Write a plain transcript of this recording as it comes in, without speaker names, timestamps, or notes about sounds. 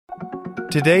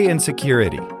Today in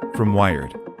Security from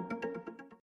Wired.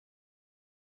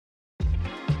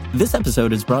 This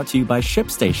episode is brought to you by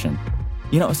ShipStation.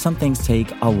 You know, some things take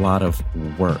a lot of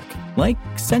work, like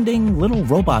sending little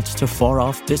robots to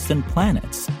far-off distant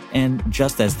planets. And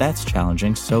just as that's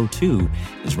challenging, so too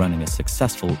is running a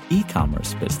successful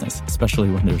e-commerce business, especially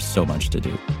when there's so much to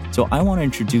do. So I want to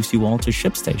introduce you all to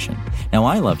ShipStation. Now,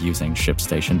 I love using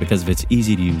ShipStation because of its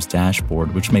easy-to-use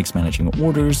dashboard, which makes managing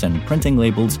orders and printing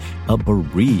labels a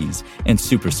breeze and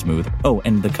super smooth. Oh,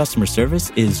 and the customer service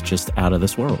is just out of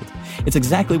this world. It's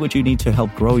exactly what you need to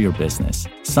help grow your business.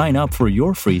 Sign up for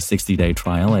your free 60-day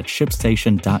trial at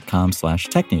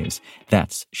shipstation.com/technews.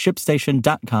 That's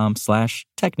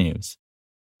shipstation.com/technews.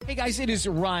 Hey guys, it is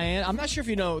Ryan. I'm not sure if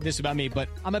you know this about me, but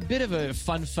I'm a bit of a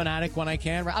fun fanatic when I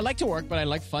can. I like to work, but I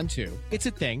like fun too. It's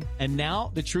a thing. And now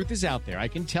the truth is out there. I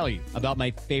can tell you about my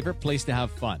favorite place to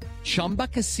have fun. Chumba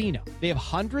Casino. They have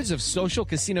hundreds of social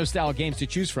casino style games to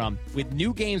choose from with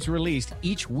new games released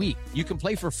each week. You can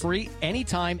play for free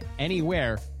anytime,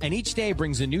 anywhere. And each day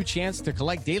brings a new chance to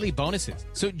collect daily bonuses.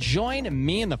 So join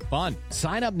me in the fun.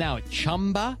 Sign up now at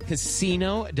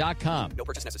ChumbaCasino.com. No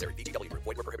purchase necessary. VGW Group.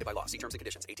 Void where prohibited by law. See terms and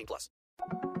conditions. 18+.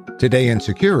 Today in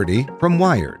Security from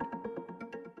Wired.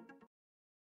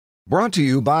 Brought to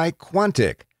you by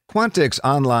Quantic. Quantic's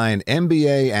online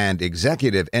MBA and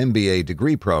Executive MBA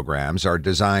degree programs are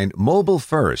designed mobile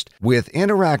first with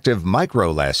interactive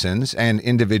micro lessons and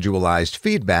individualized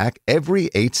feedback every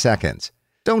 8 seconds.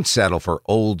 Don't settle for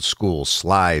old school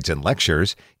slides and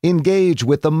lectures. Engage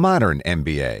with the modern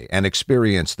MBA and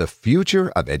experience the future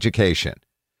of education.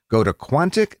 Go to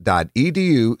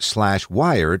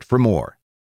quantic.edu/wired for more.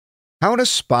 How to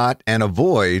spot and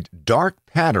avoid dark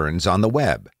patterns on the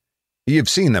web. You've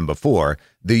seen them before,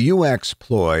 the UX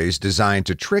ploys designed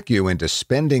to trick you into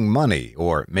spending money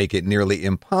or make it nearly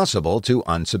impossible to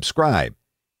unsubscribe.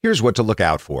 Here's what to look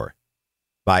out for.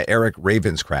 By Eric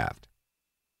Ravenscraft.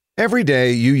 Every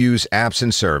day you use apps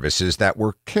and services that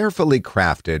were carefully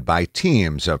crafted by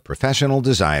teams of professional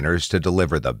designers to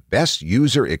deliver the best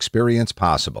user experience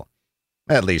possible.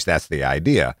 At least that's the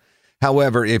idea.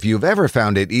 However, if you've ever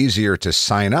found it easier to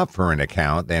sign up for an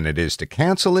account than it is to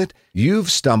cancel it, you've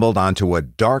stumbled onto a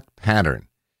dark pattern.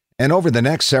 And over the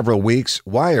next several weeks,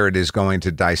 Wired is going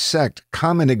to dissect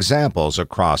common examples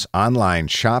across online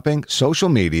shopping, social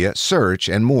media, search,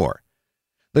 and more.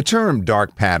 The term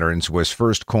dark patterns was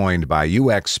first coined by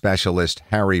UX specialist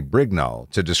Harry Brignall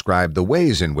to describe the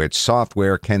ways in which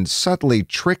software can subtly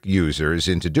trick users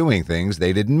into doing things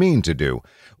they didn't mean to do,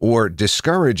 or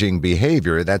discouraging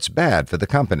behavior that's bad for the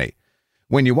company.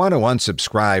 When you want to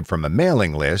unsubscribe from a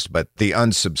mailing list, but the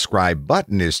unsubscribe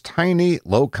button is tiny,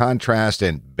 low contrast,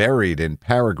 and buried in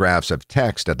paragraphs of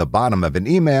text at the bottom of an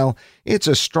email, it's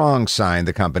a strong sign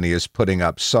the company is putting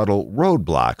up subtle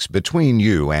roadblocks between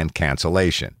you and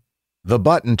cancellation. The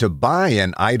button to buy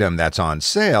an item that's on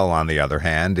sale, on the other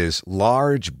hand, is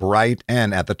large, bright,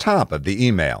 and at the top of the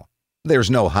email. There's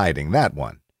no hiding that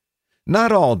one.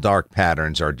 Not all dark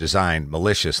patterns are designed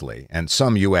maliciously, and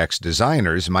some UX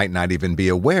designers might not even be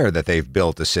aware that they've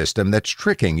built a system that's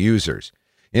tricking users.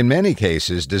 In many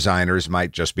cases, designers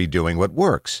might just be doing what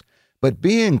works. But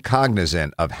being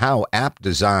cognizant of how app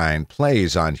design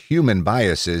plays on human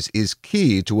biases is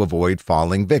key to avoid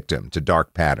falling victim to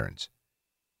dark patterns.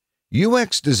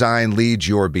 UX design leads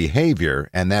your behavior,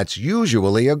 and that's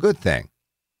usually a good thing.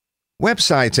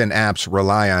 Websites and apps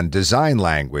rely on design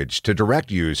language to direct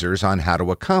users on how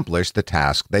to accomplish the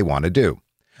task they want to do.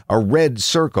 A red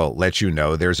circle lets you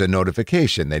know there's a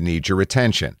notification that needs your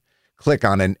attention. Click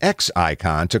on an X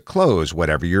icon to close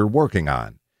whatever you're working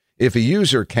on. If a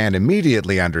user can't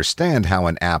immediately understand how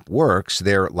an app works,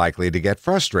 they're likely to get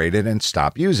frustrated and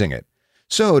stop using it.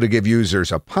 So, to give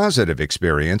users a positive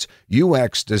experience,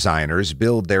 UX designers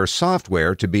build their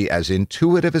software to be as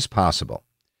intuitive as possible.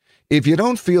 If you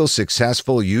don't feel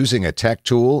successful using a tech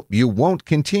tool, you won't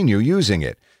continue using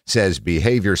it, says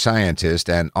behavior scientist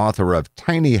and author of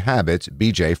Tiny Habits,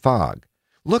 BJ Fogg.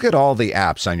 Look at all the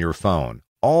apps on your phone,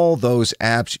 all those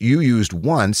apps you used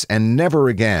once and never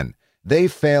again. They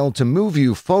failed to move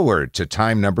you forward to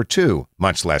time number 2,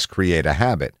 much less create a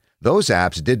habit. Those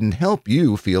apps didn't help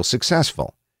you feel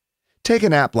successful. Take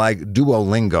an app like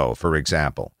Duolingo, for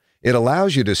example. It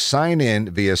allows you to sign in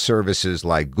via services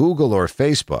like Google or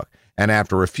Facebook, and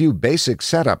after a few basic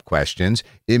setup questions,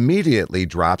 immediately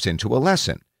drops into a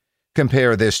lesson.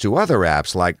 Compare this to other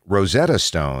apps like Rosetta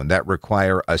Stone that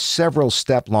require a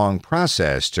several-step-long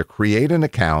process to create an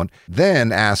account,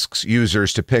 then asks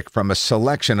users to pick from a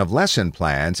selection of lesson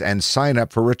plans and sign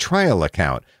up for a trial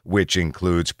account, which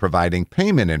includes providing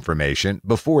payment information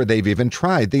before they've even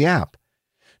tried the app.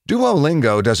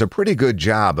 Duolingo does a pretty good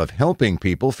job of helping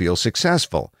people feel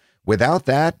successful. Without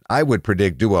that, I would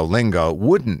predict Duolingo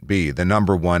wouldn't be the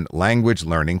 #1 language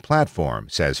learning platform,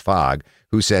 says Fogg,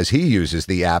 who says he uses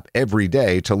the app every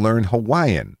day to learn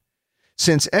Hawaiian.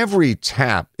 Since every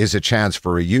tap is a chance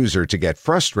for a user to get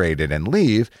frustrated and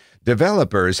leave,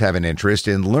 developers have an interest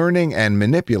in learning and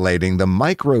manipulating the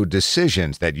micro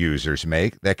decisions that users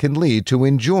make that can lead to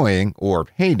enjoying or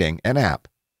hating an app.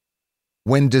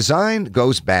 When design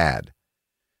goes bad.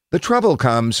 The trouble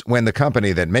comes when the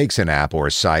company that makes an app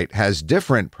or site has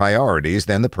different priorities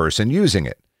than the person using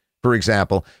it. For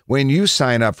example, when you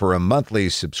sign up for a monthly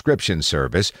subscription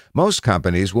service, most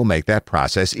companies will make that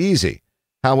process easy.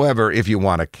 However, if you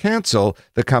want to cancel,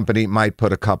 the company might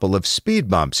put a couple of speed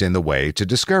bumps in the way to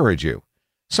discourage you.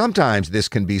 Sometimes this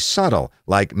can be subtle,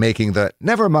 like making the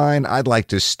 "never mind, I'd like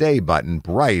to stay" button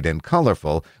bright and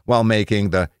colorful, while making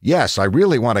the "yes, I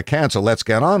really want to cancel, let's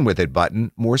get on with it"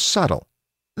 button more subtle.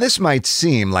 This might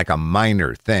seem like a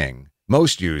minor thing.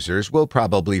 Most users will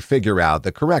probably figure out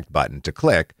the correct button to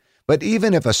click, but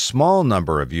even if a small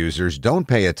number of users don't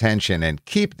pay attention and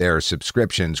keep their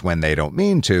subscriptions when they don't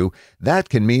mean to, that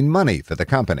can mean money for the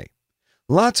company.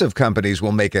 Lots of companies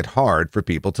will make it hard for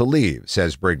people to leave,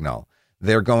 says Brignall.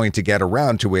 They're going to get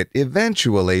around to it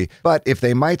eventually, but if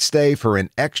they might stay for an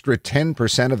extra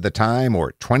 10% of the time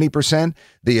or 20%,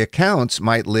 the accounts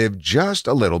might live just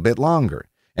a little bit longer.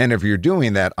 And if you're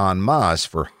doing that en masse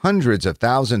for hundreds of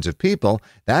thousands of people,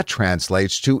 that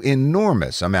translates to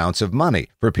enormous amounts of money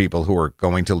for people who are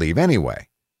going to leave anyway.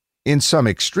 In some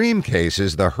extreme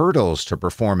cases, the hurdles to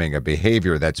performing a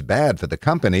behavior that's bad for the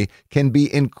company can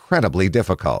be incredibly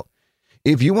difficult.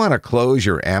 If you want to close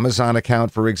your Amazon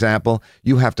account, for example,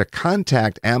 you have to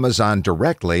contact Amazon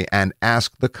directly and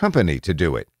ask the company to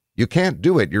do it. You can't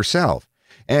do it yourself.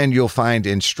 And you'll find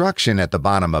instruction at the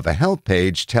bottom of a help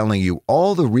page telling you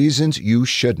all the reasons you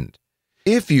shouldn't.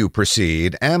 If you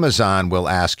proceed, Amazon will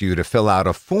ask you to fill out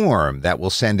a form that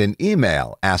will send an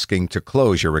email asking to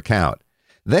close your account.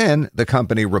 Then the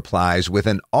company replies with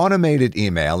an automated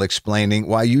email explaining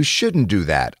why you shouldn't do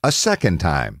that a second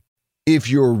time. If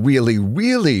you're really,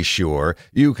 really sure,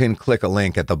 you can click a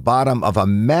link at the bottom of a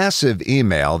massive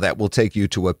email that will take you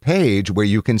to a page where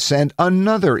you can send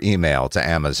another email to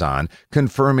Amazon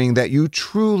confirming that you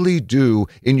truly do,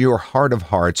 in your heart of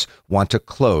hearts, want to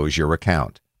close your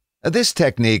account. This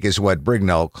technique is what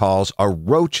Brignall calls a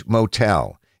roach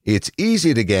motel. It's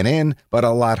easy to get in, but a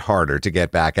lot harder to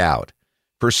get back out.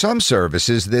 For some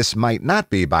services, this might not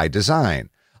be by design.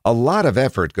 A lot of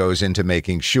effort goes into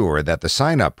making sure that the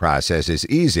sign-up process is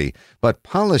easy, but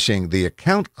polishing the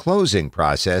account closing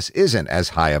process isn't as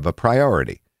high of a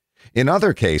priority. In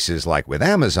other cases, like with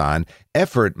Amazon,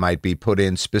 effort might be put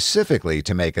in specifically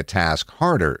to make a task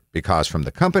harder because from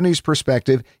the company's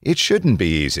perspective, it shouldn't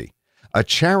be easy. A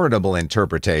charitable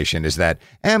interpretation is that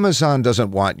Amazon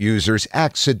doesn't want users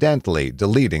accidentally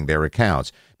deleting their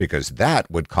accounts because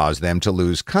that would cause them to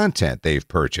lose content they've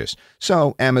purchased.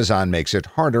 So Amazon makes it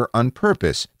harder on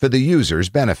purpose for the user's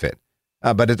benefit.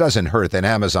 But it doesn't hurt that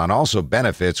Amazon also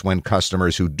benefits when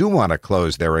customers who do want to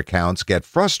close their accounts get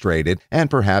frustrated and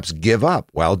perhaps give up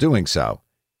while doing so.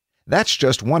 That's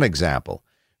just one example.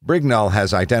 Brignall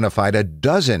has identified a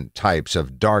dozen types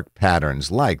of dark patterns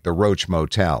like the Roach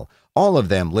Motel, all of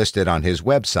them listed on his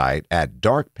website at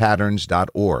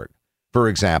darkpatterns.org. For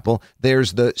example,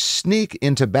 there's the sneak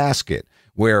into basket,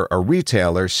 where a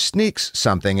retailer sneaks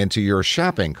something into your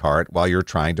shopping cart while you're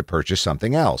trying to purchase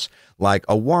something else, like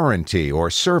a warranty or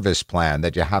service plan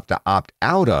that you have to opt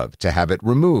out of to have it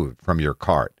removed from your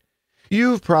cart.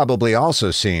 You've probably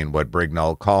also seen what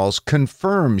Brignall calls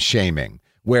confirm shaming,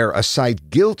 where a site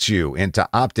guilts you into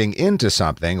opting into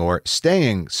something or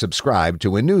staying subscribed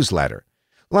to a newsletter.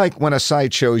 Like when a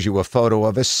site shows you a photo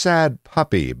of a sad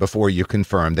puppy before you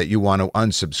confirm that you want to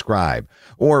unsubscribe,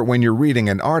 or when you're reading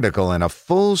an article and a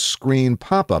full-screen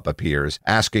pop-up appears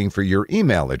asking for your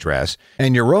email address,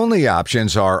 and your only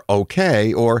options are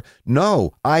okay or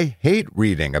no, I hate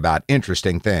reading about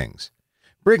interesting things.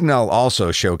 Brignall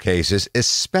also showcases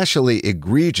especially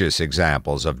egregious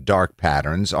examples of dark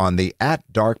patterns on the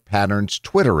 @darkpatterns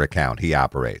Twitter account he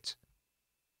operates.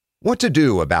 What to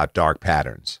do about dark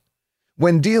patterns?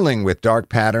 When dealing with dark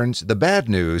patterns, the bad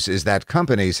news is that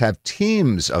companies have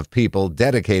teams of people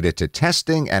dedicated to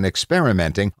testing and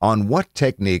experimenting on what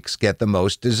techniques get the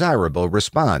most desirable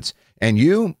response, and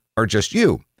you are just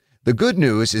you. The good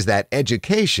news is that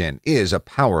education is a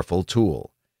powerful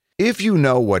tool. If you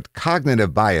know what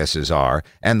cognitive biases are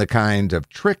and the kind of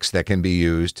tricks that can be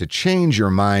used to change your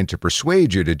mind to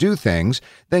persuade you to do things,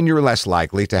 then you're less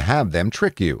likely to have them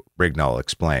trick you, Brignall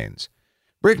explains.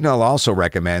 Brignall also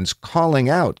recommends calling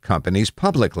out companies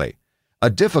publicly. A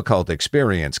difficult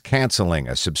experience canceling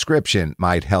a subscription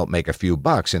might help make a few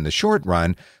bucks in the short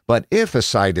run, but if a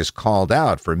site is called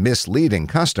out for misleading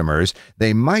customers,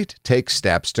 they might take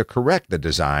steps to correct the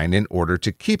design in order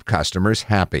to keep customers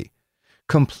happy.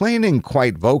 Complaining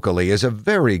quite vocally is a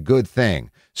very good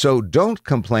thing, so don't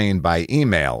complain by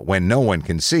email when no one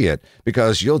can see it,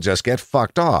 because you'll just get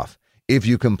fucked off. If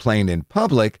you complain in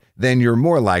public, then you're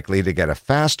more likely to get a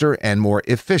faster and more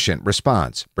efficient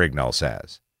response, Brignall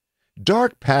says.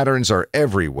 Dark patterns are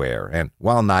everywhere, and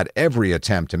while not every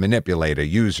attempt to manipulate a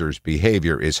user's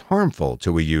behavior is harmful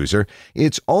to a user,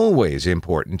 it's always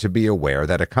important to be aware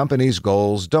that a company's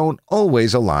goals don't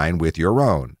always align with your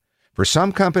own. For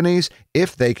some companies,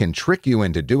 if they can trick you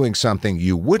into doing something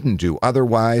you wouldn't do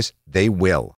otherwise, they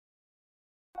will.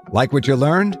 Like what you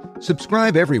learned?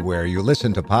 Subscribe everywhere you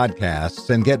listen to podcasts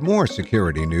and get more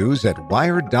security news at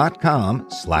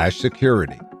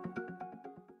wired.com/security.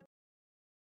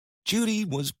 Judy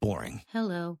was boring.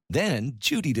 Hello. Then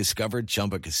Judy discovered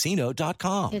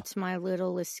ChumbaCasino.com. It's my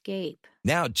little escape.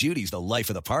 Now Judy's the life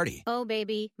of the party. Oh,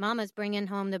 baby, mama's bringing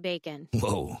home the bacon.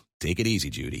 Whoa, take it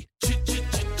easy, Judy.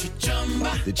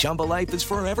 The Chumba life is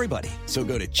for everybody. So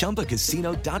go to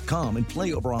ChumbaCasino.com and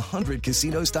play over 100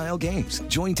 casino-style games.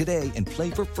 Join today and play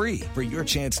for free for your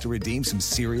chance to redeem some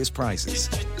serious prizes.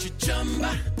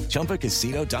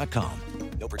 ChumbaCasino.com.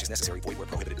 No purchase necessary. Void where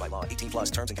prohibited by law.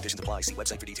 18+ terms and conditions apply. See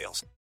website for details.